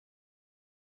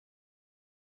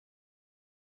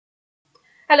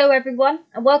Hello everyone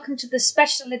and welcome to the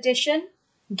special edition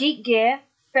Geek Gear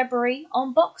February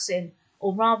unboxing,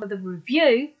 or rather the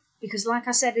review, because like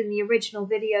I said in the original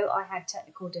video I had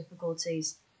technical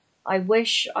difficulties. I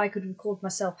wish I could record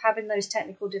myself having those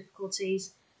technical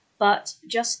difficulties, but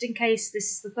just in case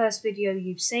this is the first video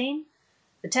you've seen,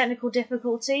 the technical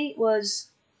difficulty was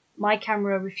my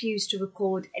camera refused to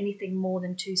record anything more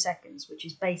than 2 seconds, which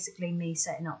is basically me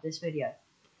setting up this video,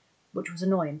 which was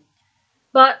annoying.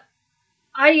 But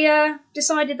I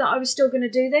decided that I was still going to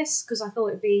do this because I thought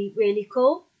it'd be really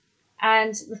cool.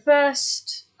 And the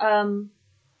first one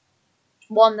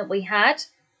that we had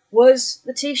was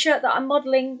the t-shirt that I'm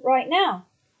modelling right now,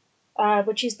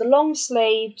 which is the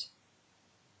long-sleeved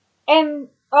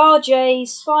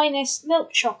RJ's Finest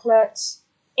Milk Chocolates.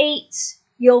 Eat,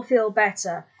 you'll feel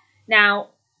better. Now,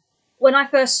 when I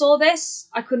first saw this,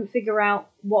 I couldn't figure out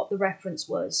what the reference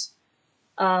was.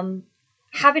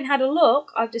 Having had a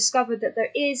look, I've discovered that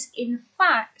there is, in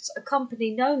fact, a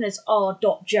company known as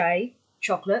R.J.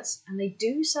 Chocolates, and they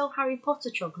do sell Harry Potter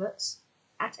chocolates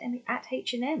at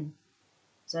H&M.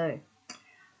 So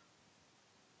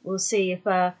we'll see if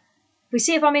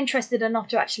I'm interested enough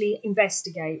to actually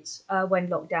investigate when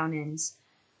lockdown ends.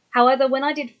 However, when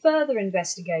I did further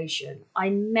investigation, I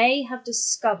may have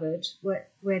discovered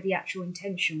where the actual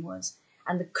intention was,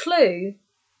 and the clue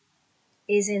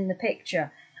is in the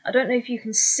picture. I don't know if you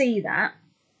can see that,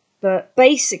 but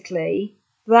basically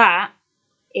that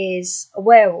is a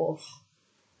werewolf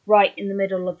right in the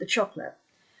middle of the chocolate.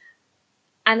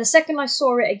 And the second I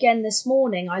saw it again this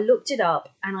morning, I looked it up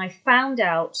and I found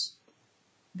out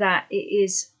that it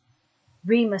is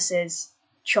Remus's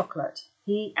chocolate.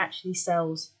 He actually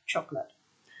sells chocolate.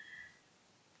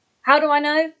 How do I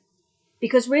know?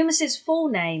 Because Remus's full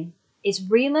name is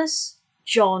Remus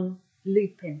John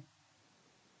Lupin.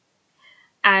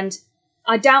 And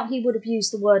I doubt he would have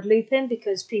used the word Lupin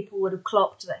because people would have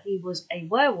clocked that he was a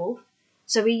werewolf.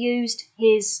 So he used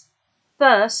his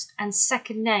first and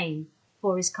second name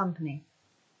for his company.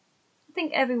 I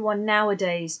think everyone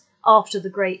nowadays, after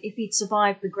if he'd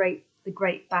survived the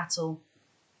great battle,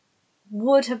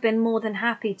 would have been more than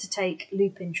happy to take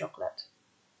Lupin chocolate.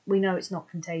 We know it's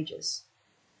not contagious.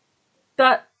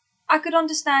 But I could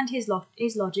understand his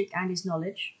logic and his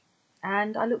knowledge.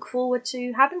 And I look forward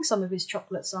to having some of his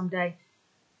chocolate someday.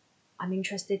 I'm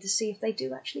interested to see if they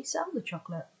do actually sell the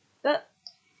chocolate. But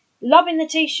loving the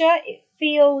t-shirt, it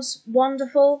feels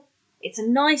wonderful. It's a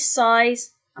nice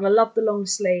size and I love the long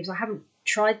sleeves. I haven't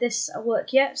tried this at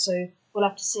work yet, so we'll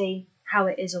have to see how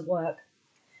it is at work.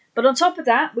 But on top of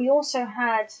that, we also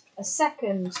had a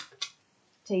second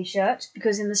t-shirt,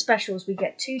 because in the specials we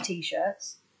get 2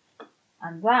 t-shirts.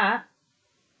 And that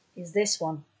is this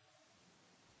one.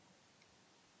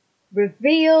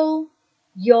 Reveal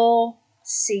your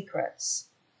secrets.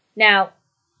 Now,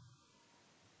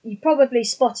 you probably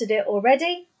spotted it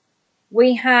already.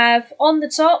 We have on the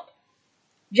top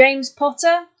James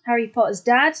Potter, Harry Potter's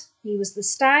dad. He was the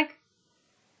stag.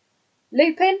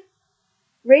 Lupin,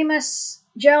 Remus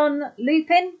John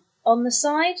Lupin on the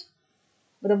side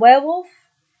with a werewolf.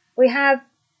 We have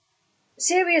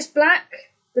Sirius Black,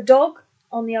 the dog,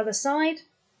 on the other side.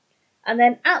 And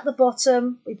then at the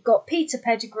bottom, we've got Peter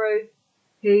Pettigrew,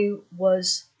 who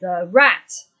was the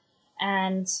rat.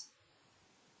 And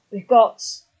we've got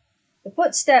the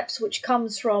footsteps, which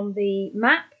comes from the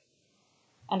map,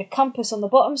 and a compass on the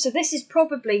bottom. So this is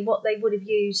probably what they would have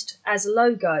used as a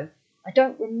logo. I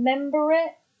don't remember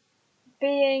it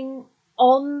being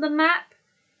on the map,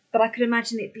 but I could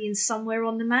imagine it being somewhere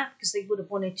on the map because they would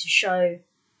have wanted to show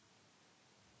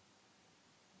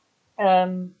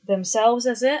themselves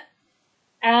as it.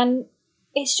 And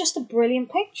it's just a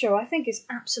brilliant picture. I think it's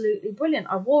absolutely brilliant.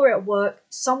 I wore it at work.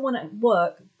 Someone at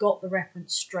work got the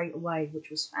reference straight away,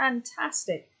 which was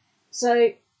fantastic.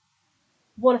 So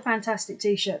what a fantastic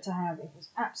t-shirt to have. It was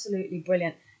absolutely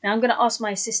brilliant. Now I'm going to ask my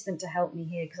assistant to help me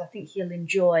here because I think he'll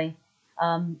enjoy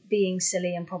being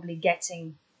silly and probably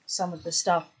getting some of the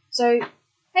stuff. So,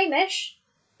 Hamish,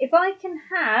 if I can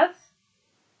have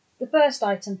the first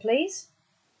item, please.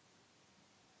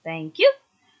 Thank you.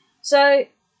 So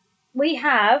we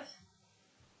have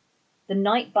the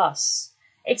night bus.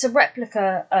 It's a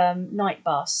replica night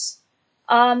bus.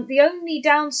 The only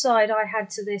downside I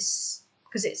had to this,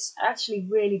 because it's actually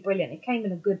really brilliant, it came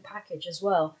in a good package as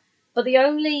well. But the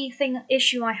only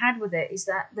issue I had with it is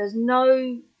that there's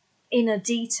no inner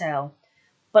detail.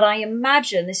 But I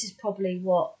imagine this is probably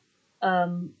what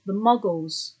the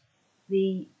muggles,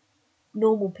 the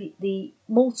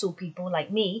mortal people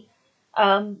like me,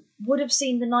 would have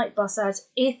seen the night bus as.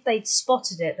 If they'd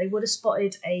spotted it, they would have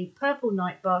spotted a purple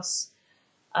night bus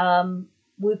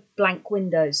with blank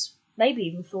windows. maybe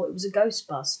even thought it was a ghost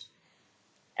bust.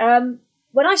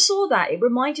 When I saw that, it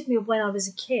reminded me of when I was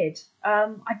a kid.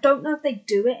 I don't know if they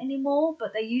do it anymore,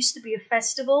 but there used to be a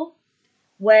festival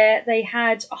where they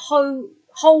had a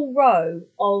whole row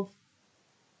of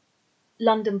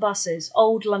London buses,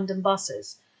 old London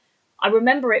buses. I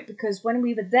remember it because when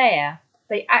we were there,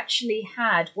 they actually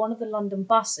had one of the London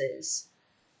buses.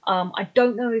 I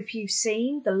don't know if you've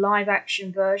seen the live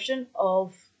action version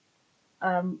of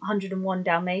 101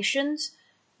 Dalmatians.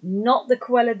 Not the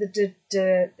Cruella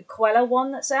the Cruella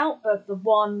one that's out, but the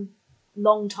one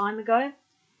long time ago.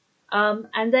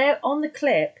 And they're on the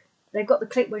clip. They've got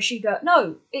the clip where she go.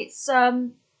 No, it's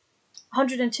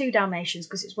 102 Dalmatians,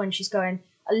 because it's when she's going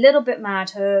a little bit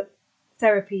mad. Her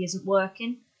therapy isn't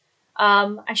working,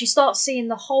 and she starts seeing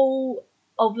the whole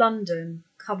of London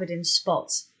covered in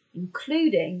spots,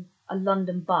 including a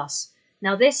London bus.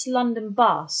 Now, this London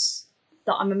bus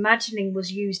that I'm imagining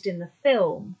was used in the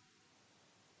film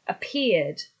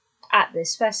appeared at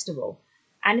this festival.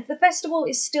 And if the festival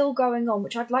is still going on,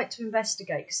 which I'd like to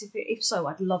investigate, because if so,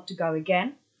 I'd love to go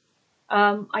again.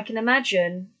 I can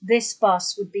imagine this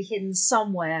bus would be hidden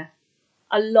somewhere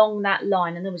along that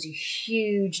line, and there was a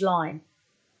huge line.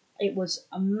 It was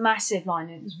a massive line,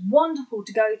 and it was wonderful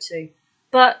to go to.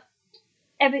 But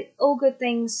all good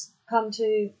things come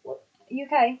to...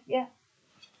 UK, yeah.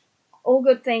 All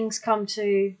good things come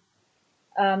to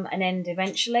an end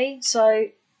eventually. So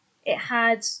it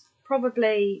had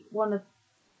probably one of...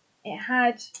 It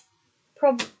had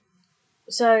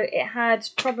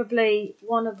probably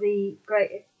one of the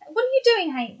great... What are you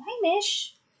doing,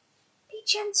 Hamish? Be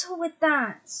gentle with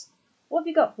that. What have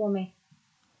you got for me?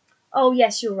 Oh,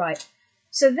 yes, you're right.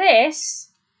 So this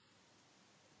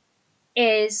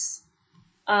is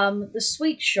the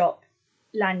sweet shop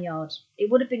lanyard. It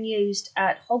would have been used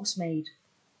at Hogsmeade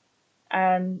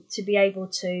to be able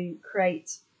to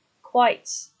create quite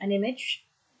an image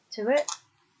to it.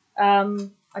 I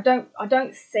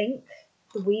don't think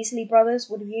the Weasley brothers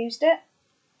would have used it,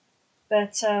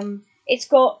 but it's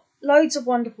got loads of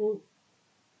wonderful...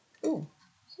 Ooh,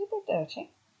 it's a bit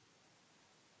dirty.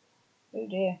 Oh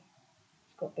dear,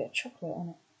 it's got a bit of chocolate on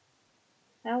it.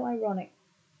 How ironic.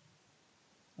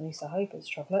 At least I hope it's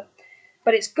chocolate.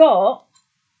 But it's got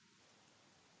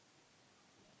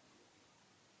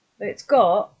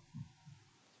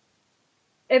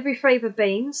every flavour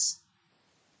beans.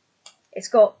 It's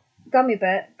got gummy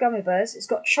bears. It's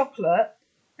got chocolate,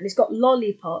 and it's got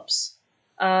lollipops,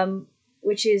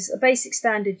 which is a basic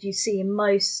standard you see in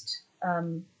most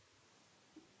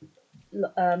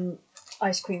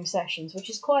ice cream sessions, which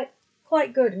is quite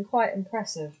good and quite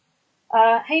impressive.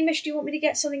 Hamish, do you want me to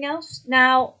get something else?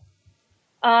 Now,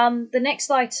 the next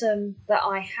item that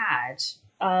I had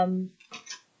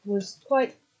was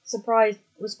quite surprised.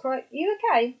 You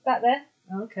okay back there?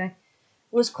 Okay.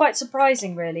 Was quite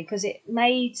surprising, really, because it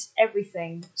made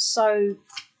everything so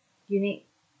unique.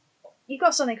 You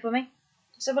got something for me?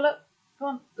 Just have a look. Come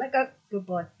on, let go. Good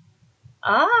boy.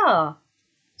 Ah,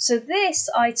 so this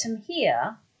item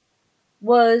here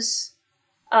was...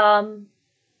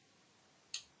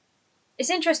 it's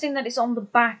interesting that it's on the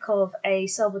back of a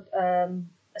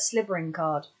slivering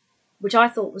card, which I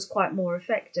thought was quite more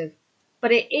effective.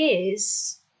 But it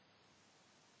is...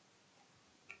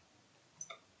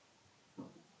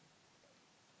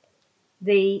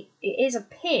 it is a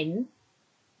pin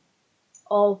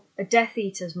of a Death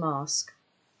Eater's mask,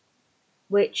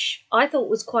 which I thought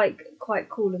was quite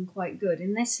cool and quite good.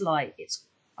 In this light,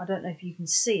 I don't know if you can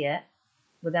see it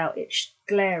without it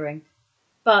glaring,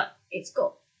 but it's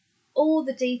got all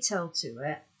the detail to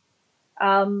it,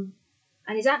 and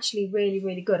it's actually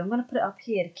really good. I'm going to put it up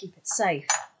here to keep it safe.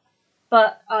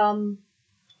 But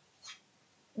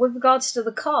with regards to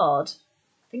the card,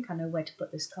 I think I know where to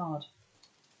put this card.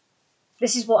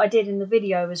 This is what I did in the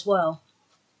video as well.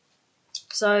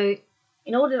 So,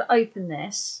 in order to open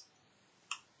this,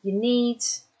 you need,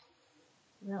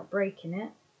 without breaking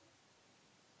it,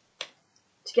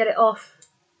 to get it off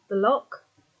the lock,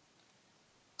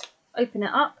 open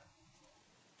it up,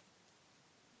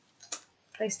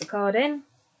 place the card in,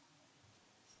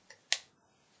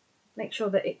 make sure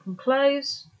that it can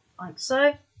close, like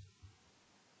so,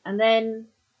 and then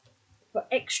for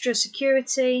extra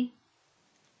security,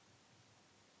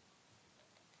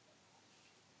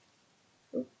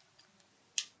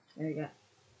 there we go,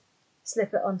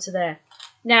 slip it onto there.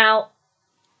 Now,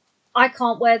 I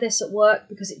can't wear this at work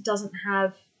because it doesn't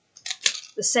have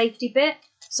the safety bit,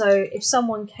 so if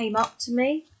someone came up to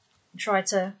me and tried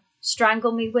to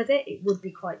strangle me with it, it would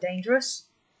be quite dangerous.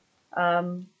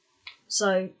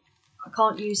 So I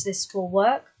can't use this for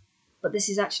work. But this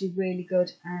is actually really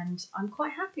good, and I'm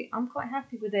quite happy. I'm quite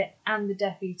happy with it, and the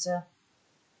Death Eater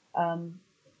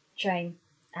chain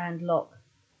and lock,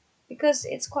 because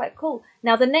it's quite cool.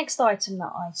 Now the next item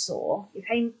that I saw, if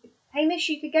Hamish,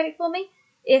 you could get it for me.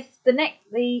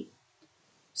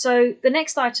 The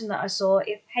next item that I saw,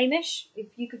 if Hamish, if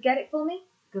you could get it for me,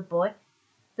 good boy.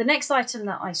 The next item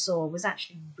that I saw was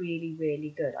actually really,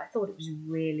 really good. I thought it was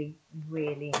really,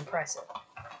 really impressive.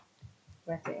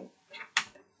 I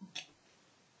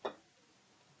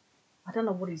don't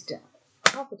know what he's doing.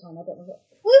 Half the time I don't know what.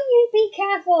 Will you be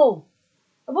careful?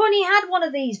 I've only had one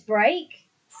of these break.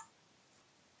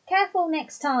 Careful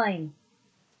next time.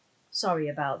 Sorry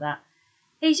about that.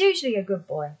 He's usually a good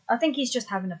boy. I think he's just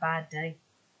having a bad day.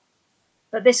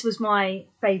 But this was my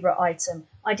favourite item.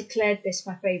 I declared this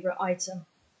my favourite item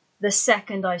the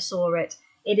second I saw it.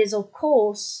 It is, of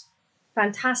course,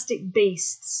 Fantastic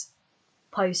Beasts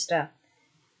poster.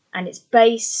 And it's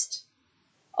based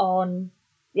on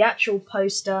the actual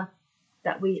poster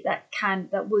that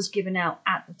was given out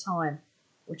at the time,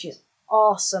 which is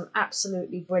awesome,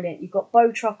 absolutely brilliant. You've got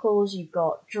bowtruckles, you've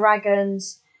got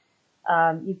dragons,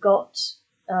 you've got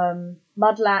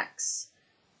mudlax,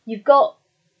 you've got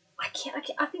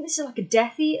I think this is like a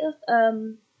Death Eater,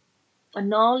 a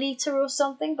Gnarl Eater or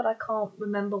something, but I can't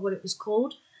remember what it was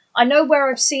called. I know where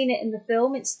I've seen it in the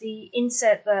film. It's the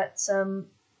insect that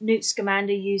Newt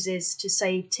Scamander uses to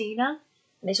save Tina,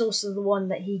 and it's also the one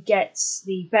that he gets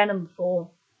the venom for,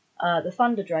 the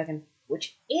Thunder Dragon,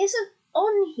 which isn't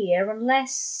on here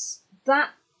unless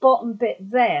that bottom bit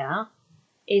there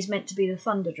is meant to be the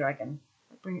Thunder Dragon.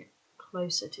 I'll bring it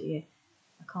closer to you.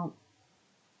 I can't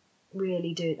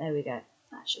really do it. There we go.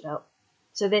 That should help.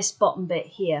 So this bottom bit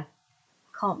here,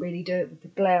 I can't really do it with the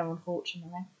glare,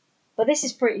 unfortunately. But this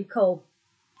is pretty cool,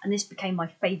 and this became my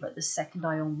favourite the second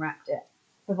I unwrapped it,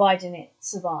 providing it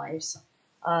survives.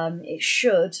 It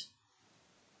should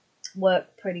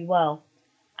work pretty well,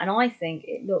 and I think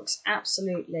it looks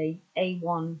absolutely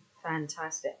A1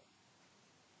 fantastic.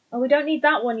 Oh, we don't need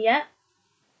that one yet.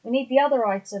 We need the other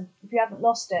item, if you haven't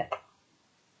lost it.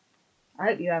 I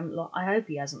hope you haven't I hope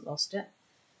he hasn't lost it.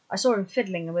 I saw him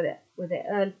fiddling with it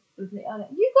earlier.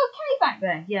 You got Kay back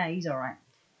there? Yeah, he's alright.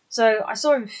 So I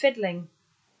saw him fiddling.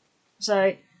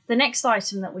 So the next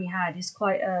item that we had is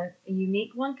quite a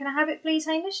unique one. Can I have it, please,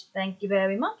 Hamish? Thank you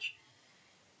very much.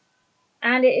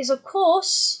 And it is, of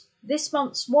course, this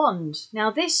month's wand. Now,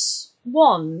 this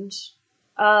wand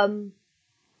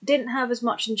didn't have as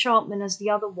much enchantment as the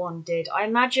other one did. I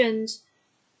imagined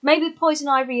maybe Poison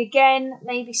Ivy again,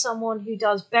 maybe someone who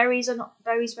does berries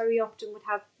very often would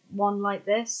have one like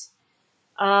this.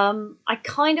 I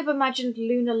kind of imagined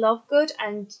Luna Lovegood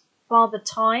and Father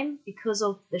Time because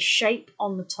of the shape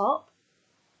on the top.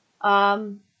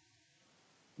 And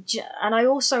I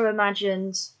also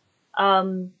imagined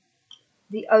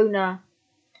the owner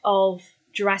of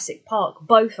Jurassic Park,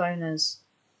 both owners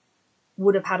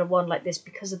would have had a wand like this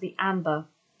because of the amber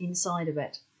inside of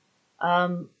it.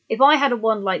 If I had a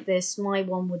wand like this, my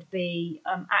one would be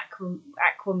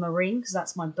aquamarine, because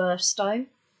that's my birthstone.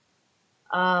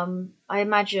 I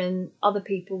imagine other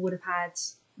people would have had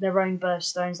their own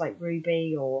birthstones like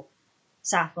ruby or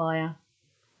sapphire.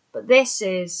 But this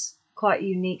is quite a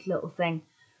unique little thing.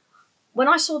 When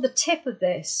I saw the tip of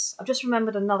this, I've just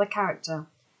remembered another character.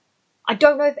 I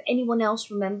don't know if anyone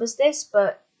else remembers this,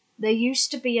 but there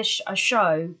used to be a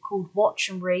show called Watch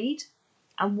and Read,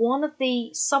 and one of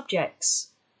the subjects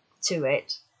to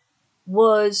it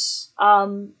was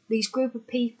these group of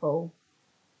people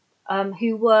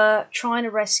who were trying to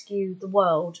rescue the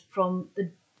world from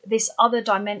this other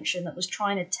dimension that was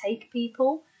trying to take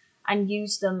people and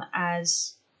use them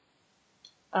as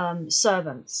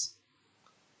servants.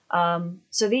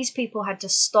 So these people had to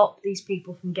stop these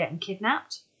people from getting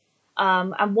kidnapped.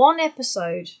 And one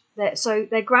episode, so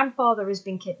their grandfather has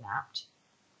been kidnapped,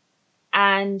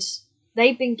 and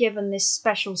they've been given this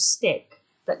special stick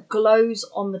that glows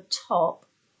on the top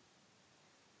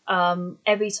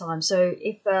every time. So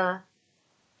if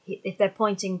they're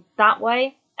pointing that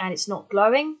way and it's not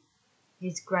glowing,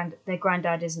 their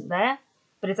granddad isn't there.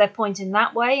 But if they're pointing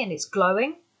that way and it's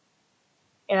glowing,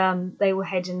 they will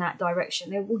head in that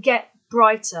direction. It will get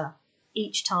brighter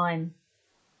each time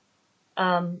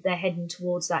they're heading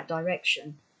towards that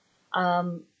direction.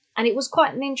 And it was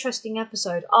quite an interesting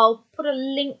episode. I'll put a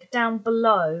link down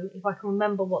below if I can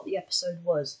remember what the episode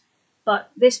was. But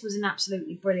this was an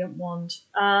absolutely brilliant wand.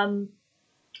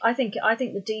 I think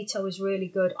the detail is really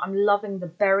good. I'm loving the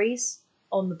berries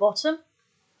on the bottom.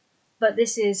 But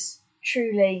this is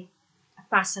truly a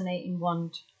fascinating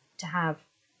wand to have.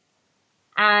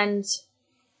 And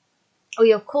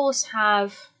we, of course,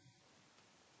 have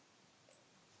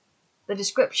the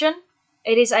description.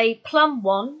 It is a plum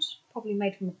wand, probably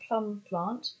made from a plum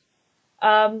plant.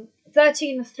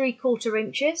 13 3/4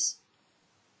 inches.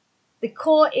 The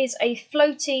core is a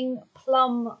floating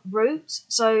plum root.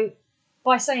 So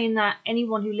by saying that,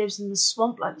 anyone who lives in the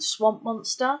swamp, like the swamp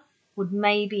monster, would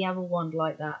maybe have a wand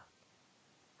like that.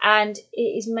 And it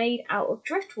is made out of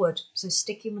driftwood, so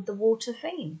sticking with the water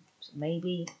theme. So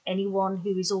maybe anyone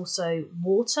who is also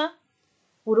water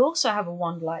would also have a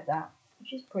wand like that,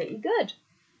 which is pretty good.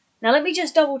 Now let me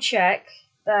just double check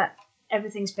that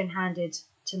everything's been handed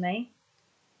to me.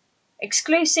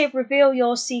 Exclusive Reveal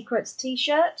Your Secrets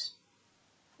t-shirt,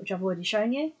 which I've already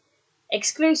shown you.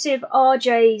 Exclusive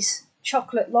RJ's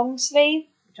chocolate long sleeve,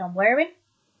 which I'm wearing.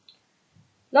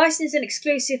 Licensed and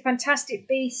exclusive Fantastic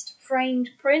Beast framed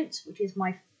print, which is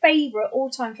my favourite,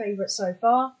 all-time favourite so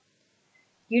far.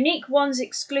 Unique Ones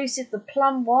exclusive, the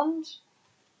Plum Wand,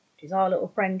 which is our little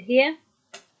friend here.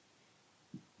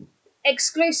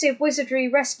 Exclusive Wizardry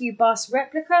Rescue Bus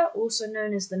replica, also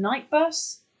known as the Night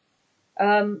Bus.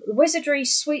 Wizardry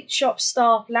Sweet Shop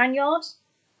Staff lanyard.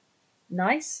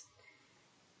 Nice.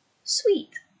 Sweet.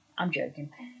 I'm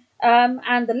joking.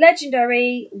 And the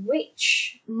legendary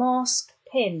Witch Mask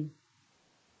pin,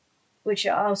 which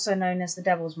are also known as the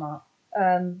Devil's Mark,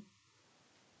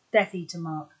 Death Eater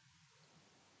mark.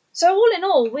 So all in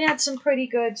all, we had some pretty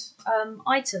good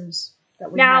items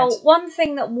that we had. Now, one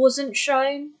thing that wasn't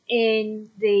shown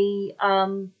in the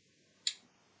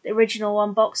original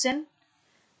unboxing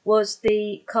was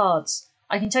the cards.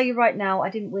 I can tell you right now, I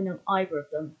didn't win either of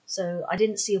them, so I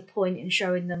didn't see a point in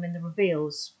showing them in the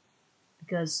reveals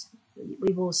because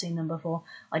we've all seen them before.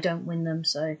 I don't win them,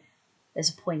 so there's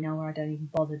a point now where I don't even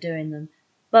bother doing them.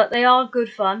 But they are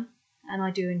good fun, and I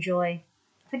do enjoy.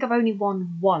 I think I've only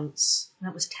won once, and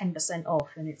that was 10% off,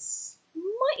 and it's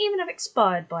might even have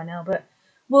expired by now, but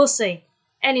we'll see.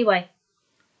 Anyway,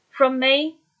 from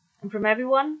me, and from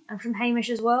everyone, and from Hamish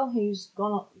as well, who's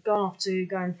gone off to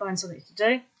go and find something to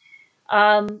do.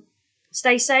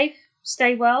 Stay safe,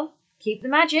 stay well, keep the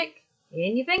magic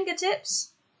in your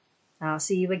fingertips. I'll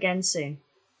see you again soon.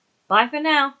 Bye for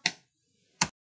now.